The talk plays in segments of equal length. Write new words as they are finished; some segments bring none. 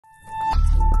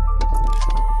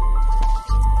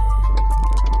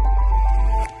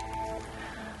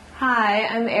Hi,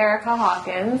 I'm Erika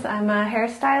Hawkins. I'm a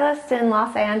hairstylist in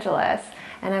Los Angeles,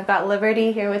 and I've got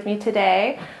Liberty here with me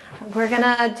today. We're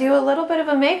gonna do a little bit of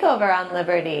a makeover on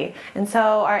Liberty, and so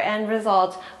our end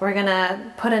result, we're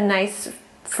gonna put a nice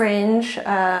fringe,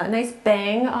 a nice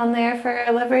bang on there for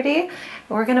Liberty.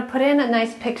 We're gonna put in a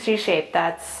nice pixie shape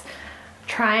that's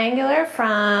triangular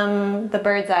from the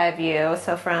bird's eye view,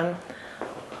 so from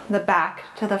the back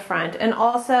to the front, and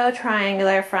also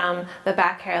triangular from the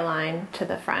back hairline to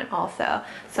the front also.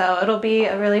 So it'll be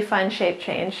a really fun shape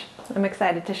change. I'm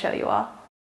excited to show you all.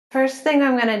 First thing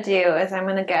I'm going to do is I'm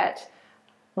going to get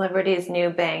Liberty's new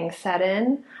bang set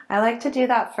in. I like to do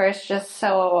that first just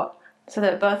so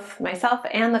that both myself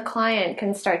and the client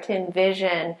can start to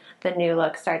envision the new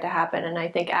look start to happen, and I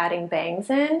think adding bangs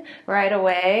in right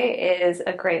away is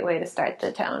a great way to start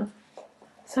the tone.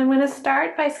 So I'm going to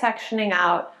start by sectioning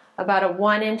out about a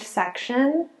 1-inch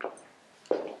section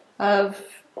of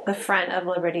the front of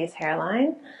Liberty's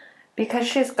hairline because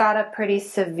she's got a pretty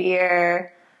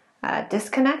severe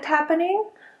disconnect happening.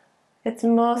 It's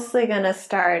mostly going to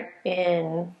start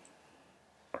on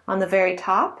the very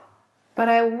top, but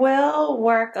I will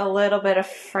work a little bit of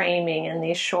framing in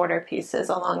these shorter pieces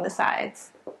along the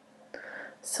sides.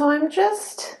 So I'm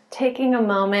just taking a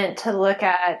moment to look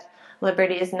at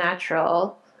Liberty's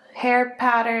natural hair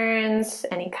patterns,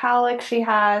 any cowlick she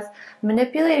has,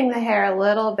 manipulating the hair a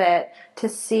little bit to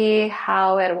see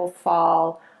how it will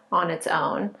fall on its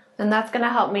own. And that's going to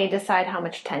help me decide how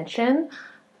much tension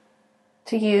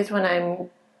to use when I'm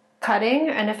cutting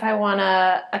and if I want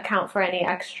to account for any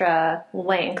extra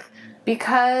length.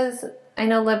 Because I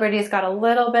know Liberty's got a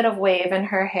little bit of wave in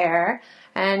her hair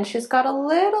and she's got a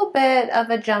little bit of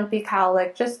a jumpy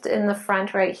cowlick just in the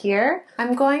front right here.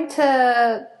 I'm going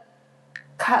to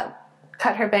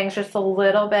cut her bangs just a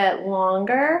little bit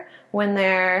longer when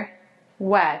they're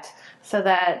wet so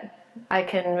that I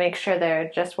can make sure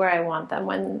they're just where I want them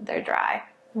when they're dry.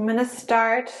 I'm going to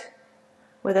start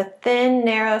with a thin,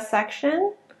 narrow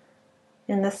section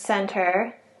in the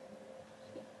center.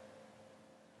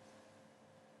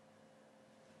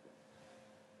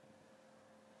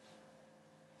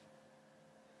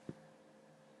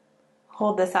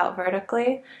 Hold this out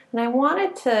vertically, and I want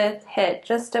it to hit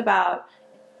just about,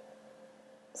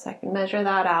 so I can measure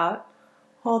that out.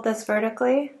 Hold this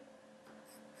vertically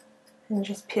and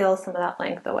just peel some of that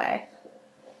length away.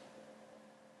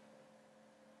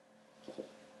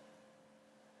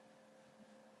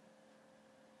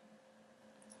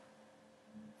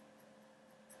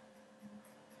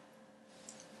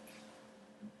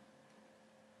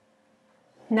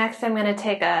 Next, I'm going to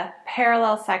take a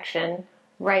parallel section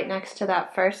right next to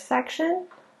that first section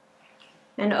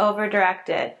and over direct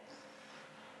it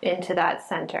into that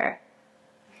center.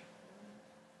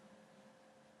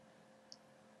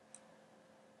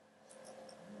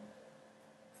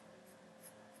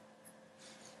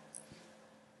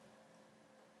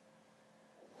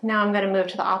 Now I'm going to move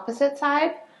to the opposite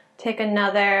side, take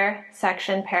another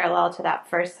section parallel to that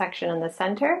first section in the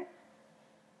center.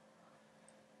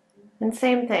 And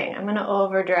same thing, I'm going to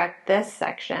over direct this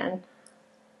section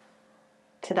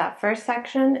to that first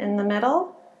section in the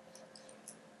middle.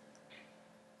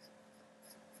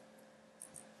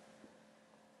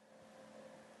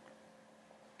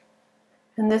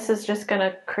 And this is just going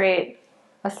to create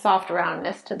a soft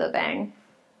roundness to the bang.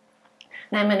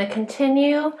 And I'm going to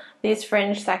continue these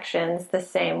fringe sections the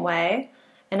same way,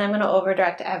 and I'm going to over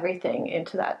direct everything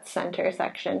into that center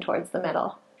section towards the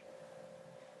middle.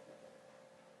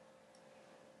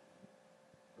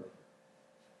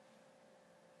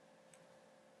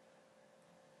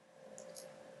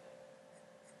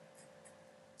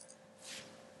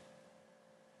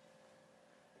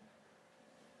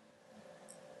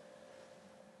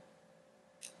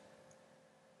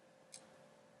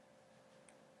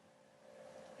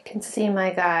 You can see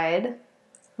my guide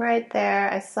right there.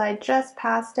 I slide just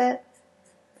past it.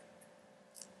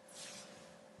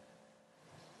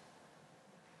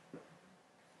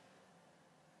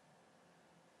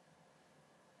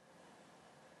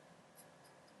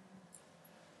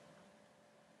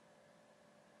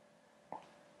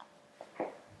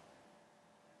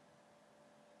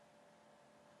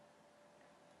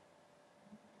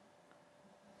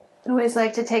 I always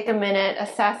like to take a minute,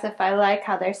 assess if I like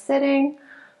how they're sitting.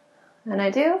 And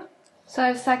I do. So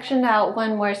I've sectioned out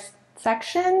one more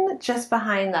section just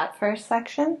behind that first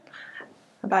section,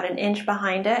 about an inch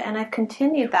behind it, and I've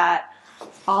continued that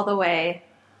all the way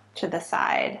to the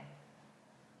side.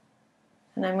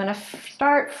 And I'm going to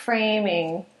start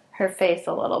framing her face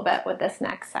a little bit with this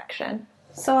next section.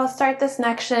 So I'll start this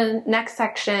next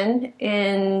section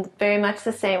in very much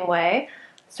the same way,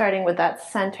 starting with that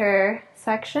center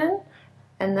section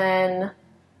and then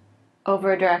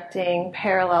over directing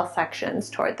parallel sections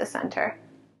toward the center.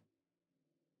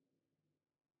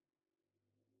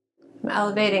 I'm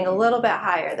elevating a little bit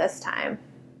higher this time.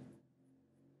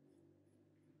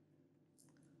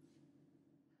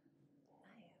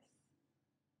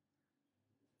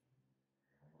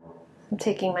 I'm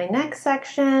taking my next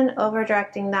section, over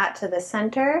directing that to the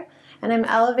center, and I'm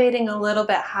elevating a little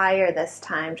bit higher this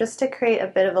time just to create a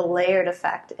bit of a layered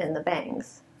effect in the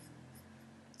bangs.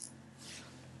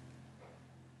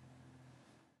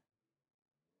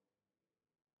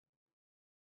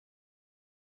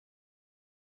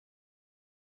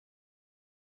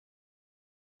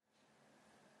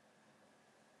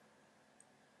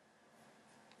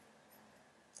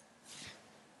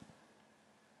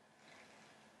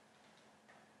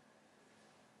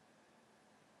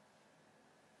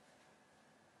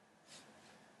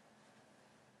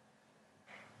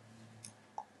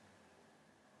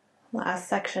 Last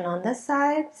section on this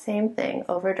side, same thing,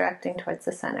 over directing towards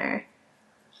the center.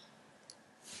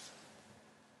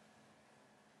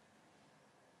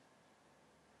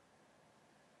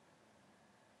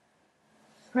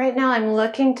 Right now I'm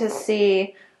looking to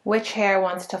see which hair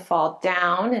wants to fall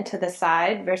down into the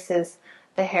side versus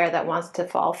the hair that wants to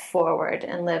fall forward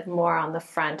and live more on the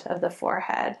front of the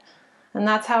forehead. And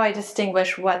that's how I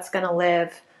distinguish what's going to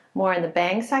live more in the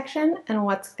bang section and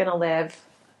what's going to live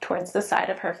towards the side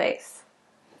of her face.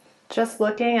 Just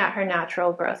looking at her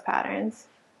natural growth patterns.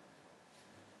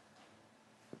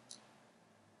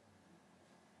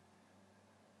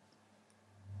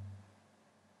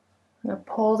 I'm going to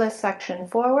pull this section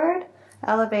forward,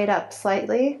 elevate up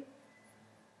slightly,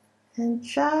 and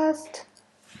just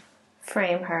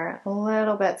frame her a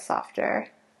little bit softer.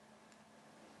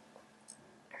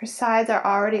 Her sides are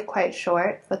already quite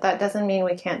short, but that doesn't mean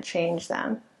we can't change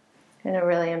them in a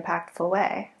really impactful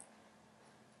way.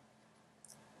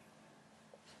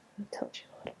 I'll tilt you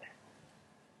a little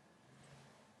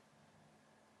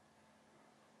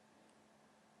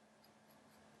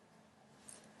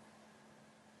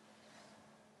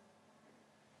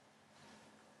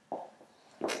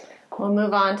bit. We'll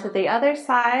move on to the other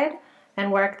side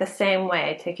and work the same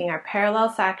way, taking our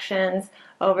parallel sections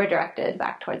over directed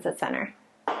back towards the center.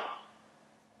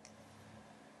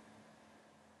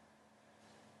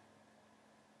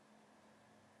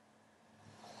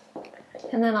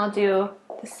 And then I'll do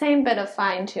the same bit of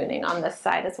fine tuning on this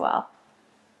side as well.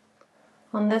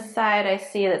 On this side, I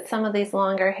see that some of these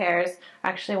longer hairs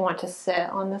actually want to sit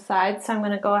on the side, so I'm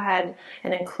going to go ahead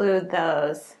and include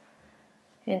those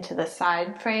into the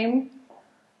side frame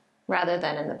rather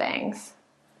than in the bangs.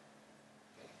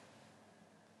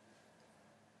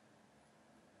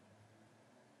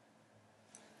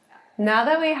 Now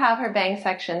that we have her bang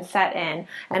section set in,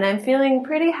 and I'm feeling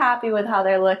pretty happy with how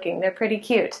they're looking, they're pretty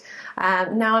cute.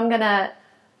 Now I'm going to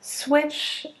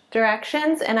switch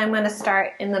directions and I'm going to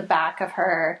start in the back of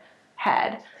her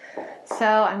head.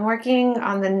 So I'm working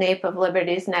on the nape of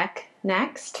Liberty's neck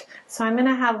next. So I'm going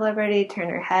to have Liberty turn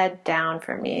her head down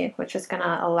for me, which is going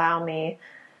to allow me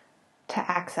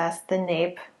to access the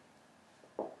nape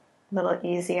a little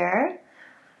easier.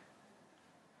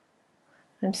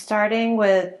 I'm starting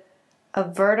with a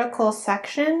vertical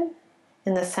section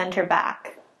in the center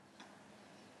back.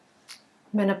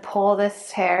 I'm going to pull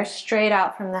this hair straight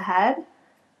out from the head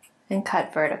and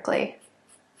cut vertically,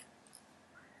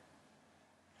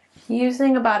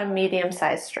 using about a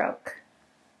medium-sized stroke.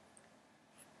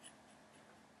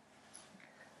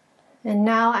 And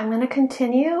now I'm going to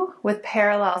continue with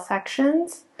parallel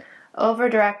sections, over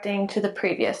directing to the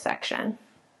previous section.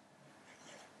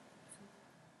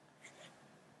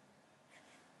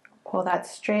 Pull that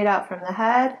straight out from the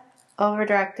head, over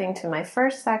directing to my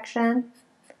first section.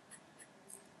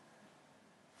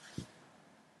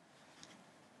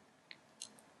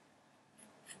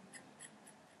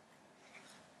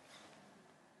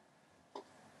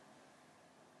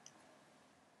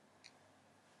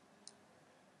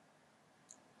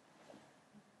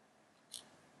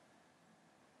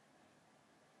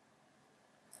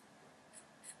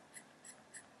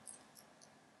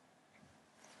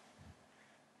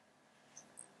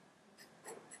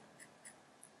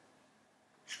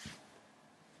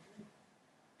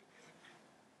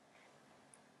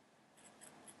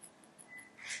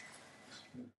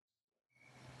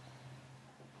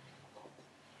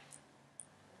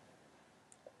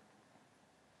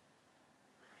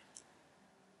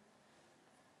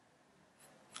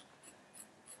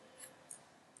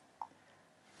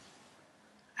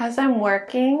 As I'm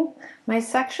working, my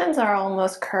sections are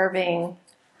almost curving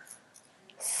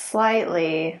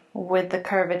slightly with the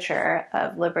curvature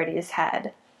of Liberty's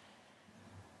head.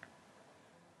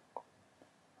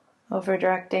 over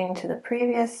directing to the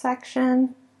previous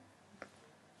section.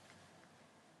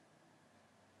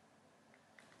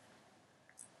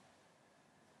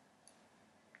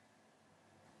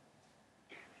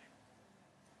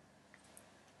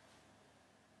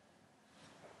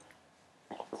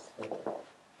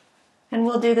 And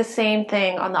we'll do the same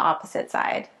thing on the opposite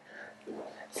side.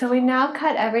 So we now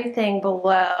cut everything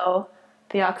below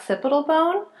the occipital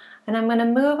bone, and I'm going to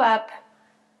move up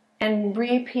and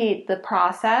repeat the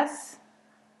process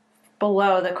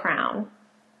below the crown.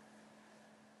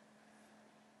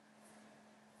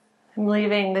 I'm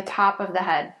leaving the top of the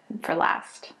head for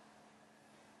last.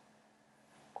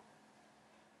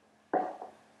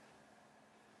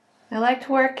 I like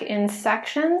to work in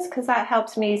sections because that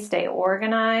helps me stay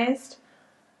organized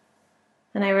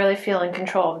and I really feel in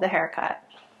control of the haircut.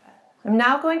 I'm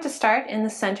now going to start in the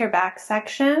center back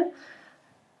section,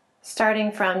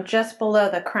 starting from just below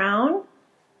the crown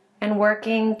and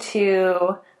working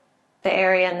to the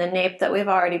area in the nape that we've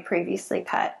already previously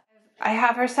cut. I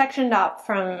have her sectioned up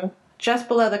from just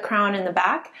below the crown in the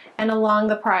back and along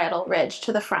the parietal ridge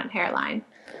to the front hairline.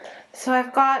 So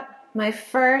I've got my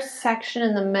first section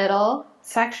in the middle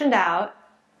sectioned out.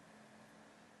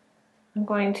 I'm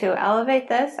going to elevate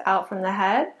this out from the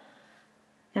head,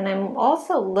 and I'm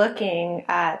also looking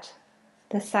at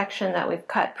the section that we've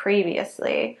cut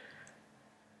previously.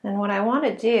 And what I want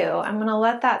to do, I'm going to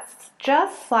let that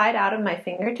just slide out of my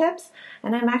fingertips,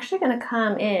 and I'm actually going to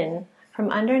come in from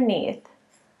underneath,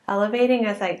 elevating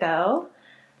as I go.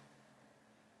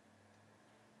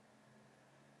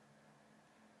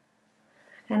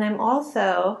 And I'm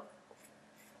also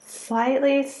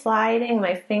slightly sliding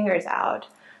my fingers out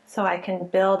so I can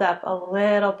build up a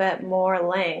little bit more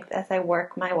length as I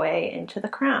work my way into the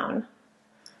crown.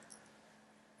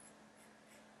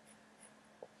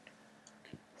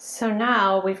 So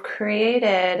now we've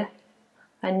created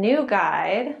a new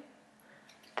guide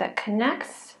that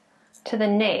connects to the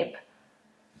nape,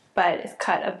 but is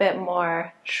cut a bit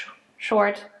more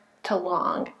short to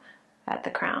long at the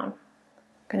crown.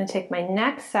 I'm going to take my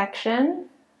next section,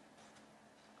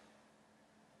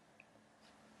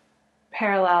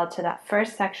 parallel to that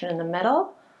first section in the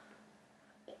middle.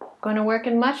 I'm going to work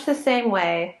in much the same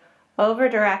way, over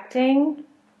directing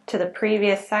to the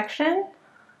previous section,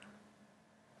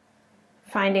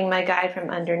 finding my guide from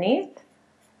underneath,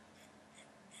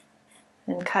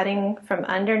 and cutting from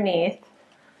underneath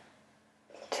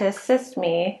to assist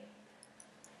me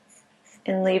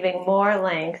in leaving more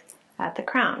length at the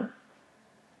crown.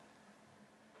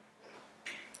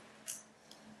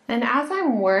 And as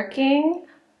I'm working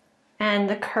and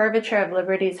the curvature of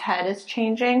Liberty's head is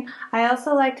changing, I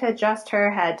also like to adjust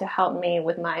her head to help me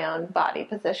with my own body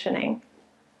positioning.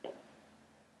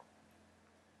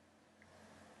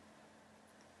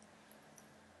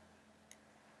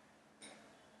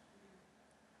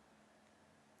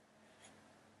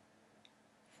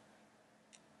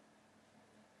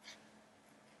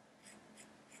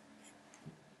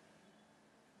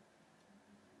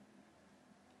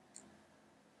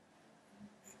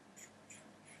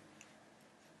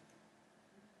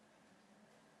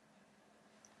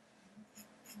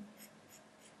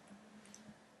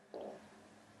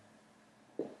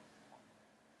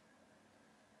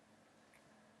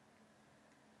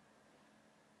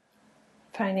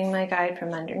 Finding my guide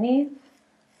from underneath.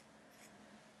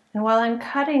 And while I'm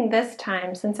cutting this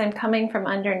time, since I'm coming from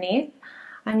underneath,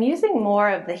 I'm using more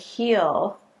of the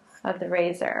heel of the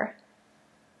razor.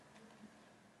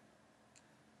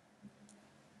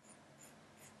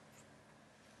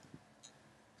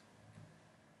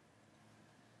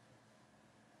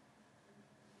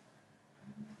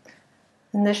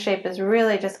 And this shape is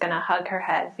really just going to hug her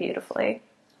head beautifully.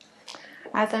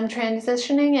 As I'm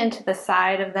transitioning into the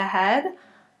side of the head,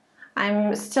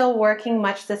 I'm still working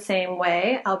much the same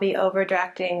way. I'll be over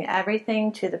directing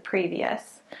everything to the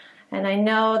previous. And I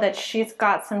know that she's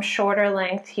got some shorter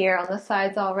length here on the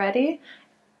sides already,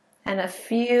 and a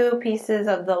few pieces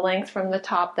of the length from the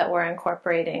top that we're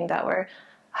incorporating, that we're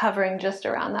hovering just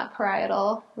around that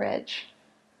parietal ridge.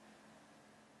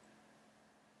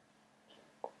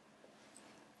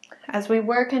 As we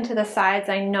work into the sides,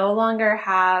 I no longer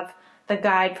have the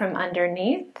guide from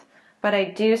underneath, but I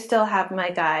do still have my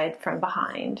guide from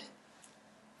behind.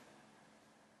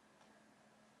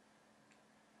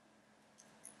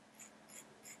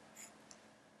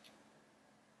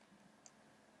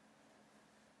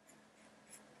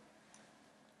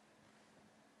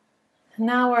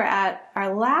 Now we're at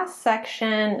our last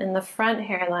section in the front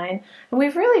hairline, and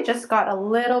we've really just got a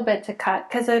little bit to cut,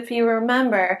 because if you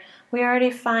remember, we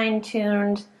already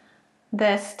fine-tuned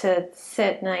this to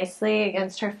sit nicely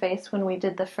against her face when we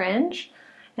did the fringe.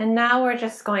 And now we're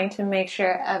just going to make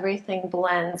sure everything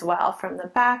blends well from the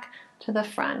back to the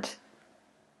front.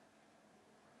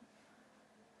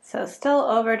 So still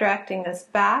over directing this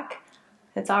back.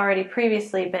 It's already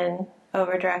previously been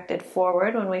over directed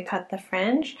forward when we cut the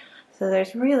fringe. So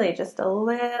there's really just a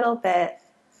little bit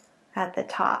at the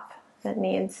top that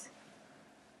needs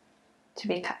to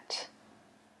be cut.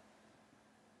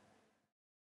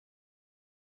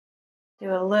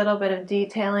 Do a little bit of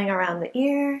detailing around the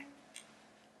ear.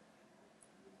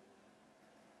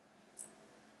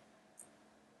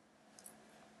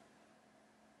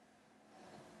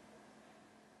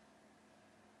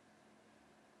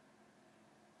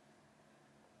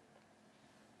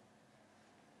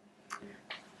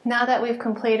 Now that we've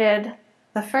completed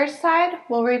the first side,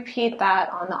 we'll repeat that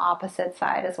on the opposite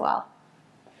side as well.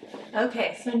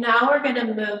 Okay, so now we're going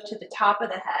to move to the top of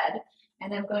the head,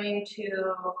 and I'm going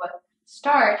to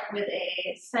start with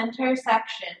a center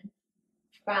section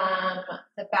from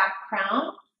the back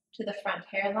crown to the front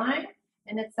hairline,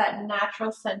 and it's that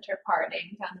natural center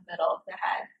parting down the middle of the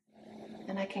head.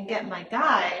 And I can get my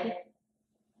guide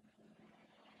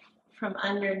from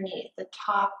underneath the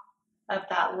top of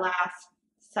that last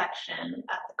section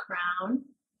at the crown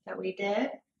that we did.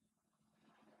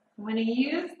 I'm going to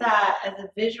use that as a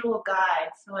visual guide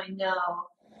so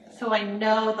I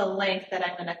know the length that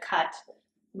I'm going to cut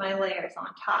my layers on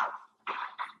top.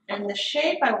 And the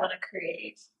shape I want to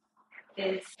create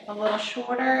is a little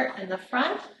shorter in the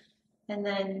front and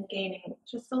then gaining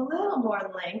just a little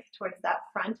more length towards that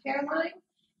front hairline.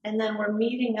 And then we're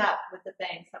meeting up with the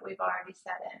bangs that we've already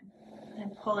set in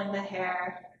and pulling the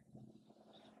hair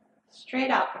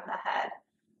straight out from the head.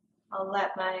 I'll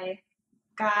let my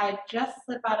guide just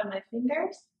slip out of my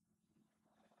fingers,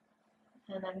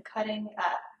 and I'm cutting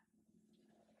up.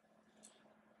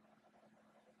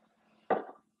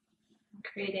 I'm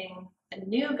creating a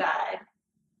new guide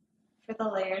for the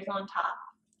layers on top.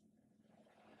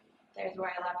 There's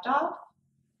where I left off.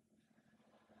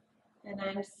 And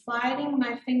I'm sliding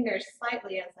my fingers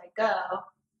slightly as I go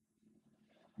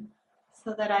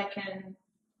so that I can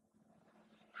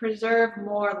preserve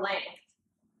more length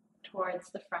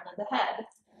towards the front of the head.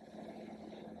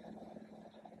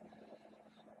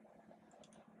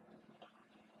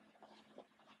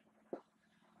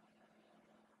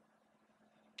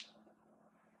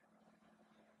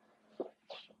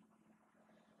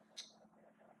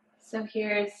 So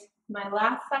here's my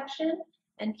last section,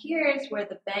 and here's where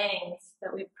the bangs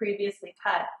that we previously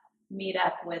cut meet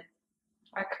up with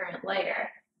our current layer.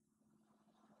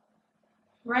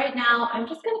 Right now, I'm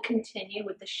just going to continue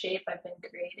with the shape I've been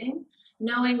creating,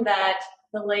 knowing that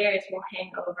the layers will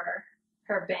hang over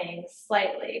her bangs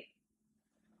slightly.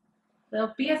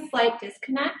 There'll be a slight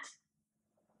disconnect,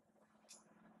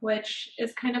 which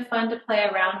is kind of fun to play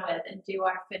around with and do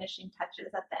our finishing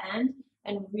touches at the end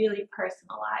and really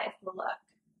personalize the look.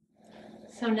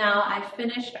 So now I've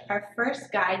finished our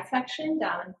first guide section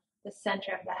down the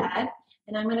center of the head,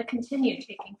 and I'm going to continue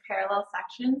taking parallel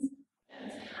sections.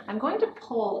 I'm going to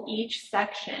pull each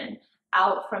section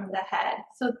out from the head.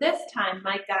 So this time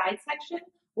my guide section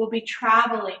will be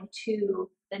traveling to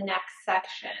the next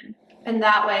section. And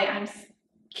that way I'm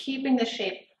keeping the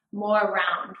shape more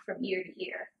round from ear to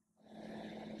ear.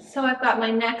 So I've got my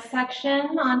next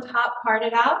section on top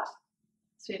parted out.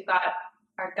 So we've got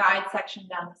our guide section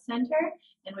down the center,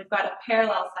 and we've got a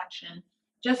parallel section.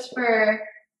 Just for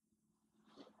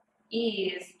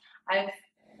ease, I've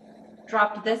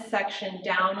dropped this section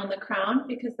down on the crown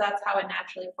because that's how it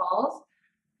naturally falls.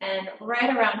 And right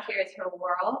around here is her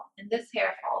whorl, and this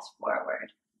hair falls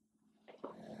forward.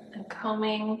 I'm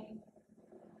combing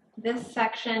this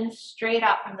section straight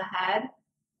out from the head,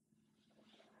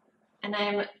 and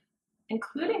I'm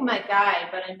including my guide,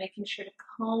 but I'm making sure to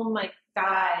comb my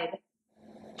guide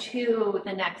to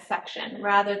the next section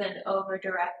rather than over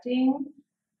directing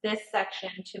this section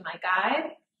to my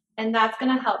guide. And that's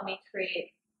going to help me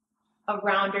create a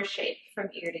rounder shape from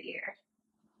ear to ear.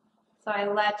 So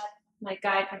I let my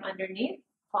guide from underneath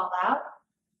fall out.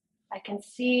 I can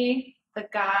see the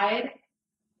guide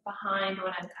behind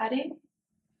what I'm cutting.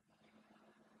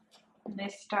 And I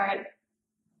start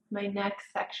my next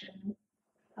section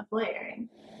of layering.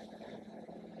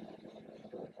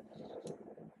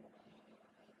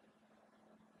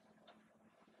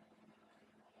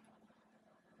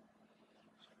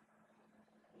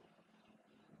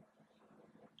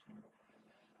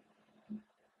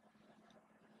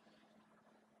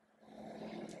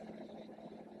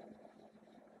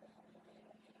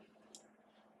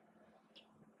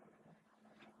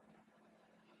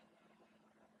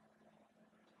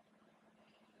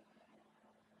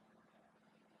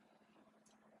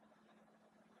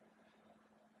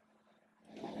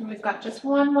 we've got just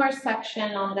one more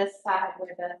section on this side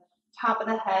where the top of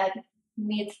the head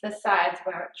meets the sides,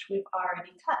 which we've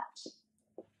already cut.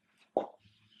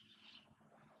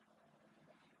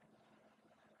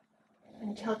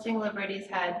 And tilting Liberty's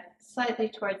head slightly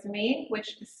towards me,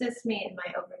 which assists me in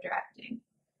my over-directing.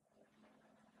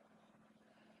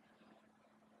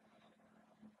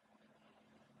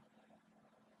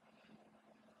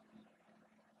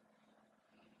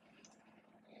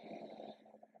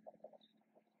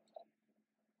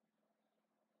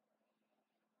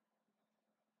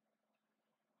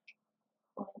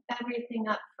 Pulling everything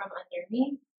up from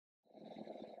underneath.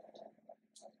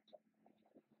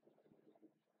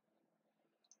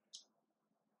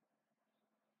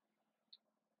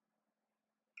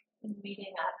 And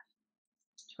meeting up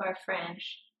to our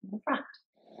fringe in the front.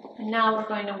 And now we're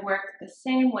going to work the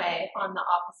same way on the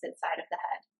opposite side of the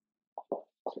head.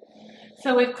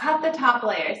 So we've cut the top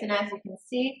layers, and as you can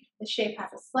see, the shape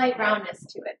has a slight roundness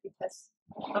to it because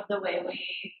of the way we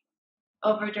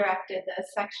over-directed the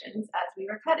sections as we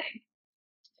were cutting.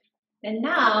 And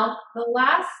now, the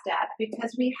last step,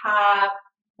 because we have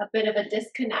a bit of a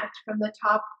disconnect from the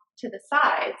top to the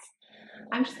sides,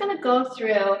 I'm just going to go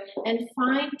through and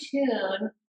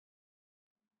fine-tune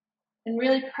and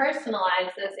really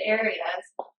personalize those areas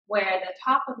where the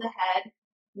top of the head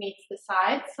meets the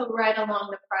sides, so right along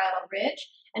the parietal ridge,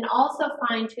 and also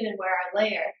fine-tune where our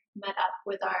layer met up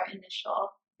with our initial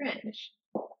fringe.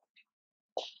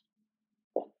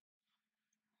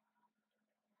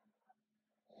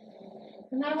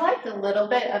 And I like a little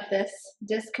bit of this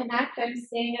disconnect I'm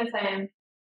seeing as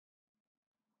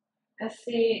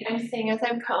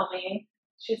I'm combing.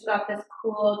 She's got this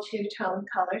cool two-tone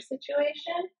color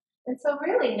situation. And so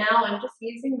really now I'm just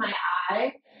using my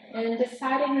eye and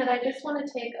deciding that I just want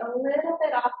to take a little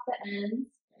bit off the ends.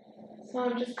 So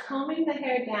I'm just combing the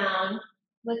hair down,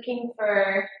 looking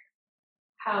for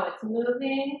how it's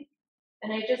moving.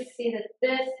 And I just see that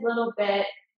this little bit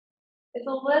is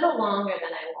a little longer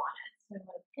than I wanted. So I'm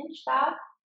going to pinch that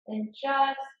and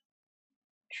just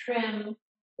trim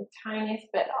the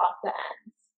tiniest bit off the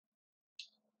ends.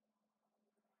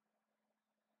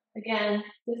 Again,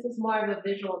 this is more of a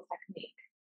visual technique.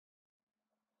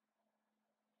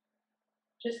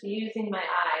 Just using my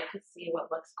eye to see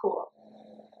what looks cool.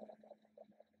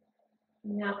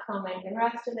 Now combing the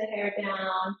rest of the hair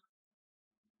down,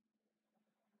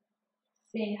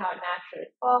 seeing how it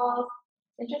naturally falls,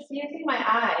 and just using my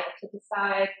eye to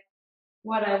decide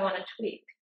what I want to tweak.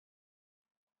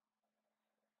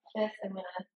 This, I'm going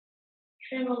to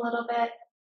trim a little bit,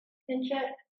 pinch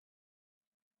it,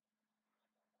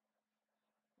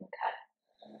 and cut.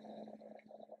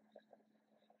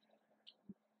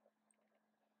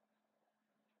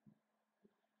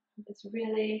 Just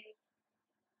really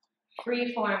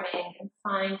free-forming and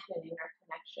fine-tuning our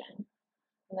connection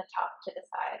from the top to the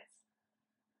sides.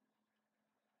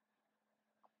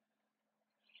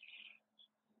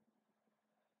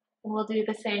 And we'll do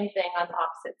the same thing on the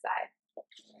opposite side.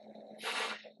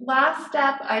 Last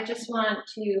step, I just want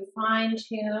to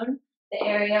fine-tune the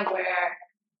area where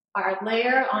our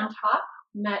layer on top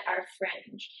met our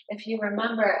fringe. If you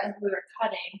remember, as we were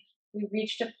cutting, we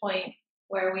reached a point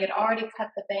where we had already cut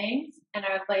the bangs and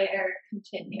our layer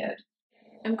continued.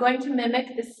 I'm going to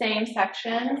mimic the same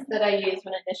sections that I used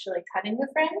when initially cutting the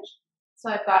fringe. So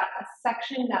I've got a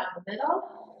section down the middle,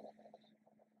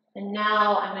 and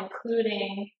now I'm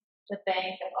including the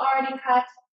bangs I've already cut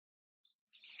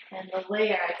and the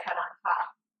layer I cut on top.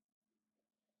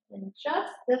 And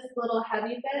just this little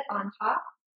heavy bit on top,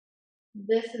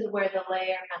 this is where the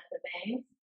layer met the bangs.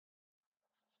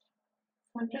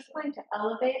 So I'm just going to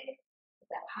elevate a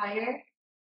bit higher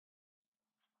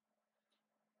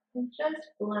and just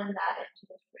blend that into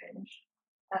the fringe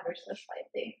ever so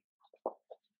slightly.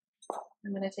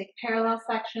 I'm going to take parallel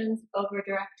sections, over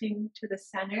directing to the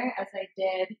center as I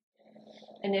did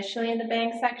initially in the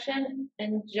bang section,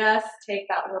 and just take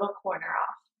that little corner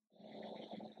off.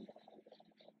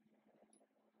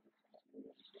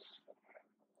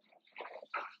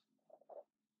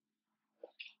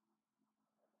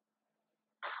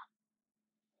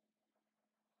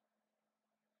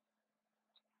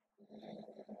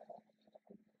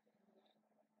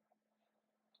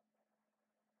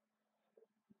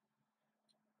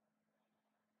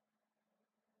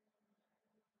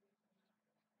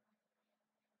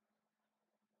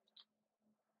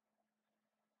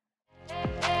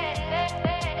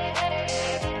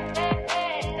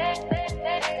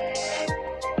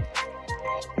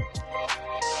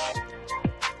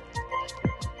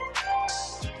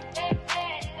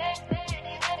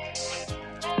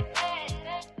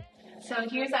 So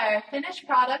here's our finished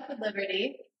product with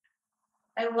Liberty.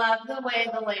 I love the way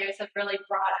the layers have really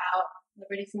brought out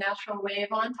Liberty's natural wave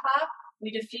on top.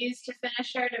 We diffused to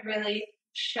finish her to really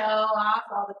show off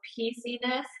all the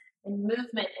pieciness and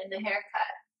movement in the haircut.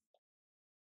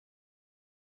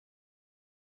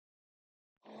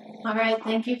 All right,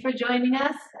 thank you for joining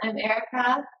us. I'm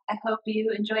Erika. I hope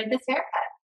you enjoyed this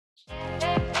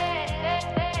haircut.